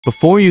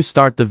Before you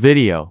start the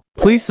video,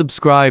 please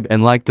subscribe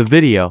and like the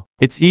video.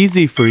 It's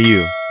easy for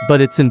you,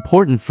 but it's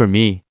important for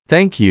me.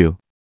 Thank you.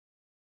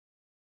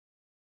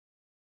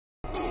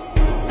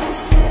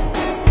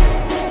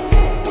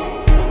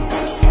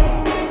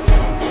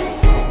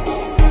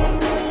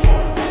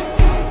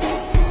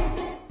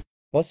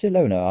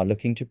 Barcelona are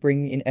looking to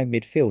bring in a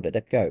midfielder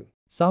that go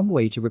some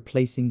way to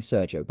replacing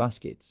Sergio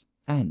Busquets,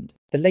 and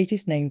the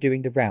latest name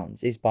doing the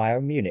rounds is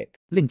Bayern Munich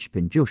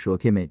linchpin Joshua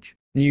Kimmich.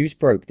 News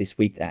broke this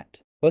week that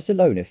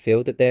Barcelona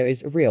feel that there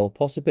is a real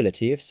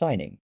possibility of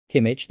signing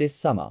Kimmich this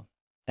summer,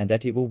 and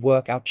that it will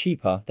work out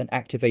cheaper than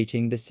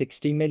activating the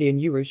 60 million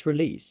euros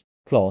release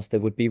clause that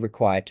would be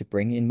required to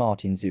bring in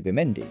Martin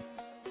Zubimendi.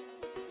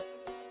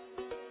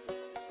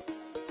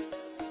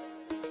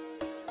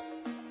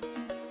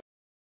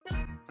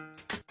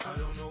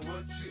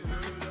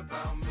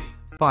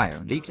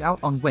 Bayern leaked out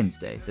on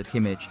Wednesday that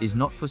Kimmich is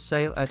not for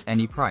sale at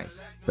any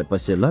price, but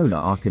Barcelona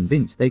are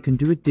convinced they can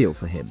do a deal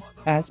for him.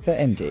 As per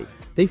MD,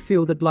 they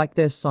feel that like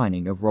their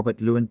signing of Robert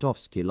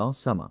Lewandowski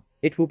last summer,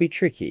 it will be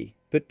tricky,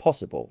 but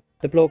possible.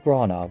 The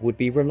Blaugrana would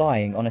be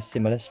relying on a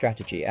similar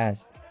strategy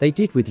as they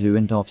did with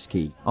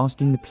Lewandowski,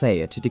 asking the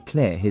player to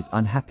declare his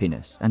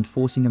unhappiness and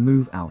forcing a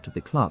move out of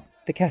the club.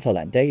 The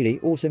Catalan Daily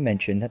also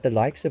mentioned that the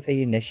likes of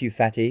Ansu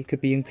Fati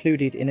could be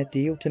included in a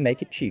deal to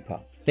make it cheaper.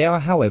 There are,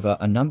 however,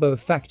 a number of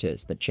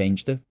factors that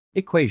change the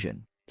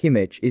equation.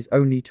 Kimmich is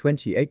only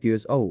 28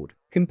 years old,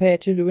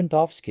 compared to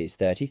Lewandowski's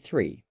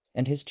 33,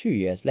 and has 2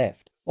 years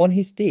left on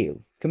his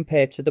deal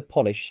compared to the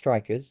Polish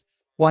strikers.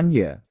 1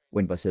 year,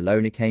 when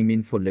Barcelona came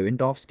in for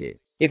Lewandowski,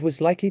 it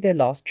was likely their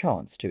last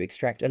chance to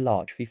extract a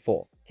large fee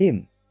for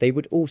him. They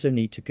would also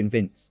need to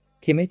convince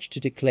Kimmich to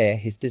declare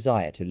his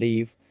desire to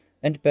leave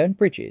and burn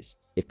bridges.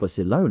 If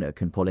Barcelona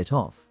can pull it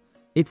off,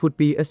 it would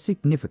be a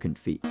significant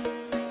feat.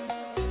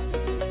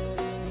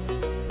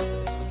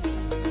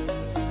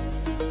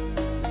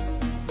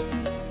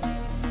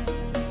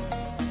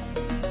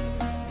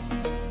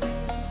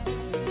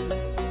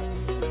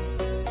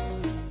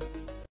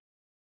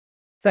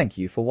 Thank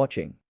you for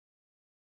watching.